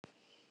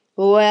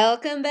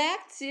Welcome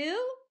back to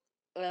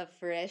a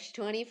Fresh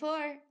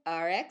 24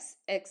 RX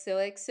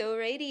XOXO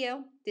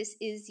Radio. This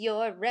is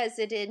your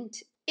resident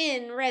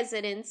in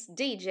residence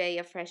DJ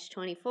of Fresh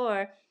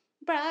 24,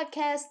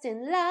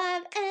 broadcasting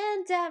live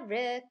and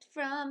direct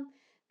from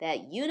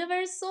that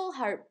universal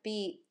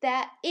heartbeat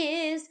that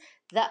is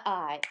the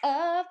eye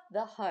of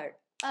the heart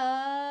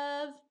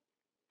of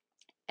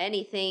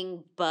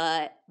anything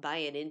but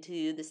buying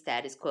into the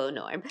status quo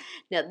norm.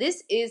 Now,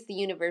 this is the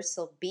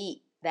universal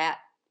beat that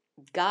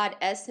God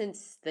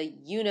essence, the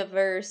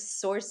universe,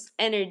 source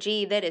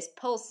energy that is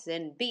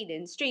pulsing,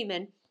 beating,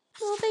 streaming,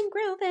 moving,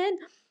 grooving,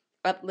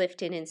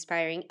 uplifting,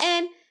 inspiring,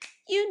 and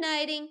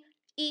uniting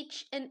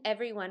each and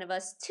every one of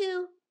us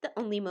to the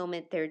only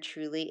moment there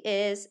truly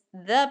is,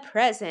 the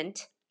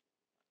present.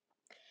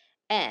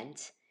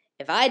 And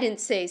if I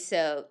didn't say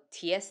so,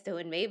 Tiesto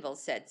and Mabel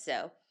said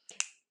so.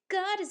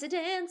 God is a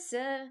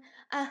dancer.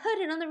 I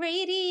heard it on the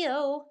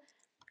radio.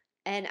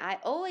 And I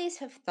always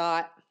have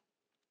thought,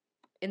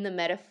 in the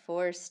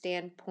metaphor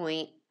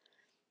standpoint,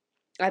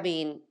 I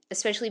mean,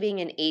 especially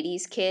being an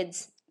 80s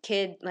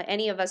kid, like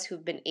any of us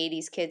who've been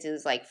 80s kids, it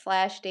was like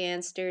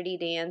Flashdance, Dirty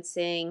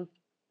Dancing,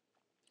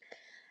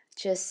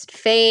 just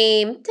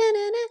Fame,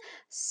 da-da-da.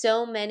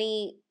 So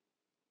many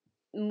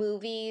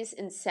movies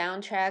and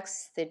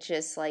soundtracks that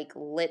just like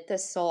lit the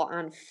soul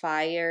on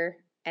fire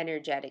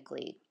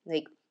energetically.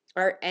 Like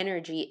our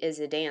energy is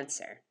a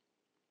dancer.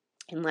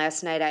 And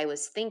last night I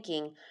was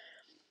thinking,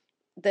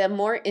 the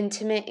more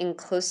intimate and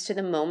close to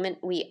the moment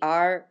we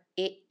are,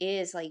 it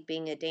is like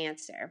being a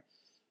dancer.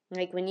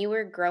 Like when you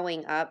were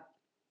growing up,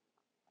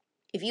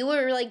 if you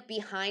were like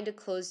behind a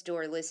closed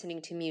door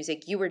listening to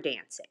music, you were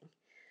dancing.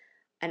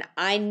 And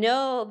I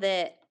know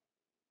that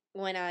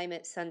when I'm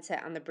at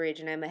Sunset on the Bridge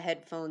and I'm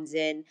headphones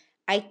in,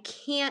 I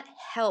can't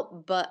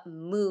help but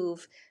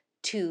move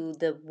to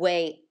the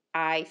way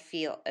I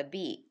feel a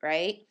beat,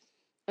 right?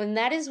 And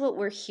that is what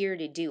we're here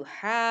to do,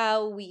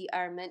 how we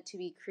are meant to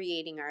be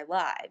creating our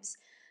lives.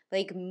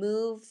 Like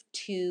move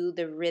to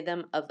the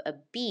rhythm of a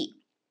beat.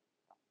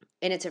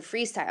 And it's a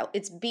freestyle,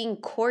 it's being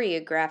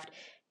choreographed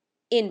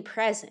in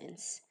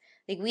presence.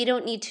 Like we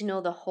don't need to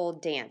know the whole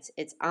dance.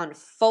 It's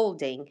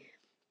unfolding.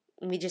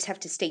 We just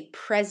have to stay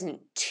present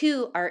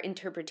to our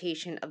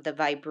interpretation of the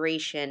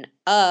vibration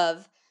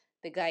of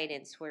the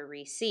guidance we're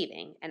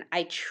receiving. And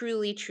I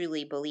truly,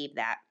 truly believe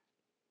that.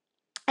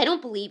 I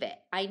don't believe it.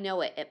 I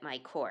know it at my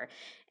core.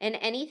 And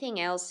anything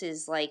else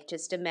is like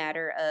just a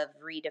matter of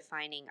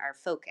redefining our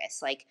focus.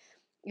 Like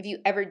if you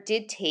ever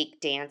did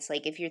take dance,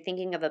 like if you're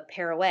thinking of a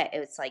pirouette,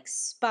 it's like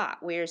spot.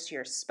 Where's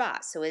your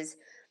spot? So as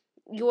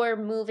you're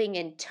moving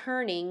and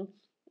turning,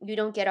 you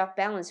don't get off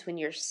balance when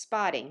you're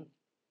spotting.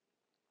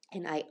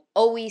 And I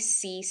always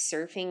see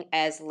surfing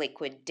as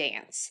liquid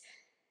dance.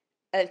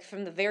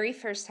 From the very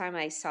first time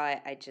I saw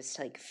it, I just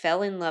like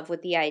fell in love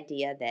with the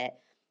idea that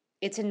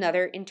it's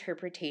another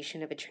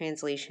interpretation of a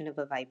translation of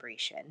a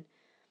vibration.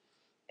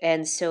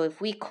 And so if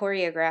we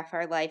choreograph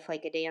our life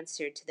like a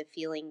dancer to the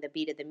feeling, the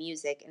beat of the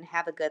music, and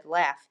have a good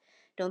laugh,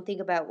 don't think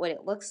about what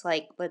it looks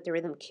like. Let the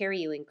rhythm carry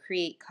you and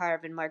create,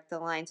 carve, and mark the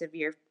lines of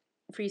your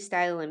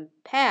freestyle and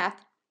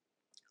path.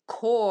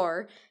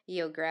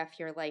 Choreograph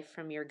your life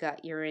from your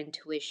gut, your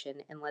intuition,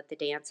 and let the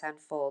dance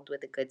unfold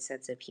with a good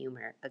sense of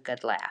humor, a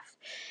good laugh.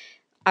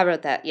 I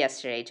wrote that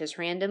yesterday, just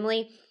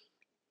randomly.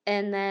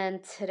 And then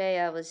today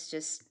I was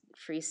just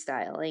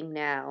freestyling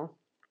now.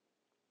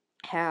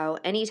 How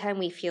anytime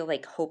we feel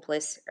like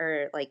hopeless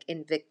or like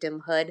in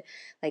victimhood,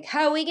 like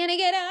how are we gonna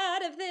get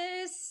out of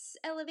this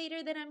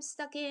elevator that I'm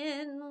stuck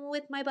in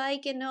with my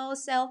bike and no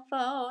cell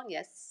phone?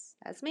 Yes,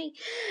 that's me.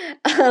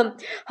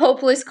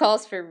 Hopeless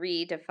calls for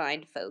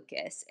redefined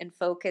focus. And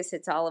focus,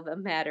 it's all of a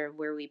matter of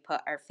where we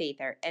put our faith,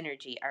 our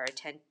energy, our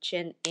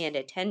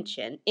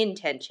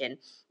intention.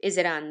 Is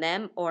it on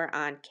them or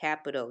on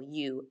capital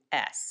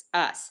U-S,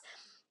 us?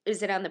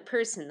 Is it on the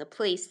person, the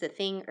place, the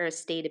thing, or a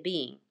state of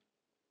being?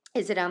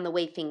 Is it on the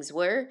way things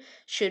were,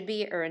 should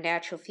be, or a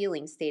natural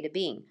feeling state of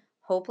being?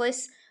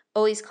 Hopeless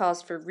always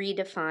calls for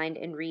redefined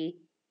and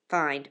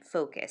refined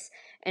focus.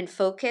 And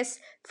focus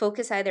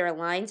either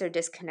aligns or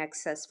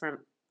disconnects us from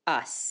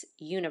us,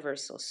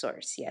 universal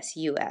source, yes,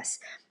 US.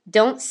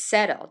 Don't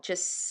settle,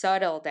 just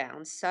settle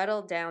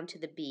down to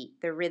the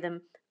beat, the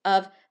rhythm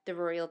of the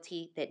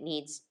royalty that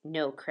needs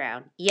no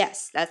crown.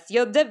 Yes, that's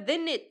your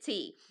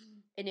divinity.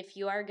 And if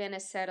you are going to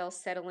settle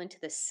into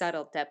the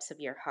subtle depths of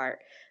your heart,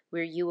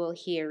 where you will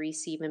hear,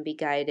 receive, and be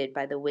guided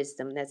by the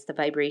wisdom that's the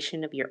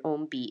vibration of your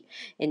own beat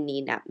and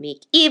need not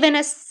make even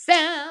a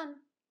sound.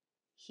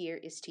 Here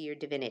is to your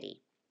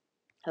divinity.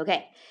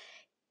 Okay,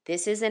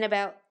 this isn't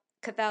about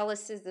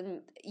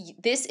Catholicism.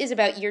 This is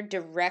about your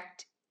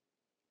direct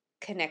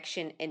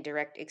connection and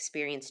direct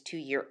experience to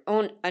your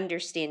own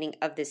understanding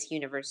of this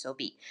universal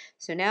beat.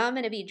 So now I'm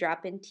going to be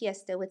dropping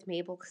Tiesto with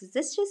Mabel because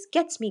this just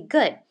gets me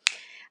good.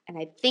 And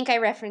I think I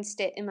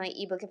referenced it in my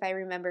ebook if I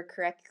remember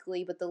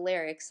correctly, but the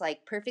lyrics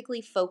like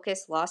perfectly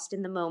focused, lost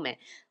in the moment.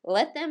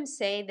 Let them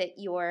say that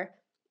you're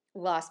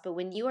lost, but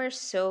when you are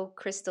so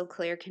crystal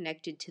clear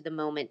connected to the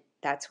moment,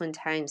 that's when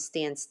time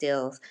stands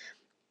still.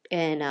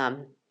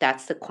 And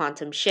that's the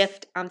quantum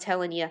shift. I'm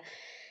telling you,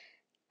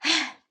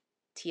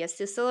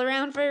 Tiesto's still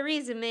around for a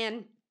reason,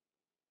 man.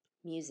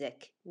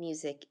 Music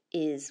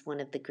is one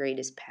of the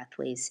greatest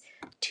pathways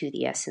to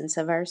the essence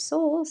of our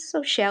souls.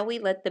 So shall we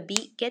let the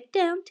beat get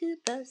down to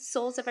the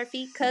soles of our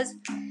feet? Cause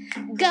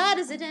God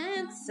is a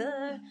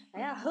dancer.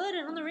 I heard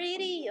it on the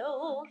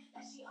radio.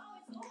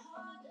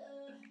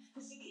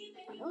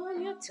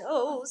 On your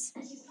toes.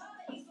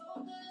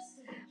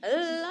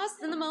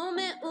 Lost in the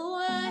moment. Ooh,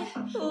 yeah,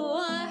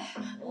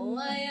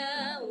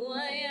 ooh,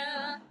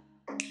 yeah.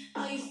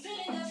 Are you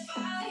feeling that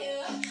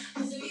fire?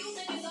 Cause the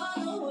music is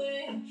on the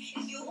way.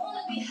 If you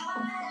wanna be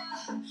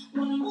higher,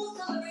 wanna move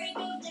till the break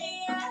of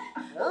day.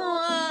 Oh,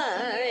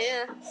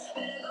 yeah.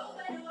 Better go,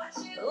 better watch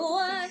it.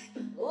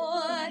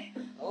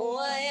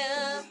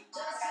 Yeah.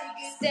 Just take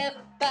it step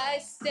by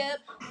step.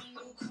 When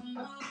you come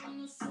out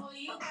on the floor,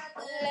 you got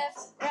the left,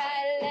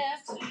 right.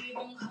 So you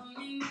gon'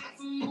 coming back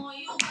for more.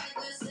 You got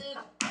the step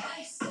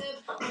by step.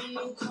 When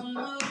you come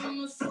out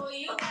on the floor,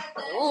 you got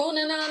that. Oh,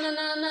 no.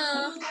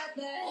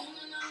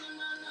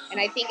 And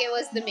I think it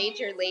was the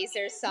Major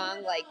Lazer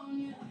song, like,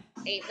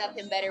 ain't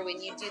nothing better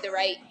when you do the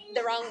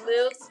wrong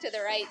moves to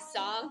the right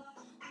song.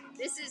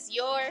 This is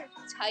your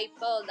type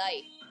of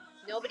life.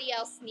 Nobody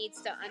else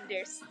needs to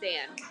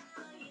understand.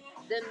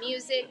 The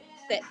music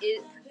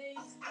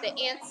the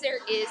answer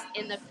is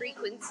in the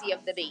frequency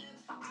of the beat.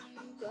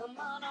 Come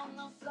on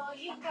the floor,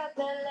 you got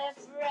the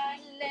left, right.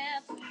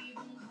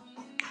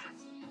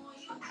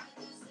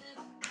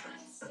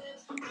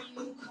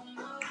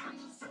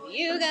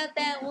 You got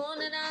that one,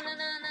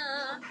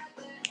 na.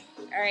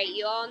 All right,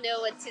 you all know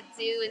what to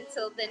do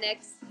until the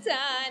next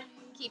time.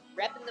 Keep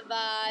repping the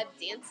vibe,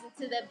 dancing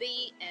to the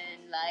beat,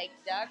 and like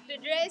Dr.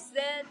 Dre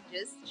said,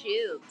 just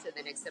chill to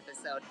the next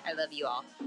episode. I love you all.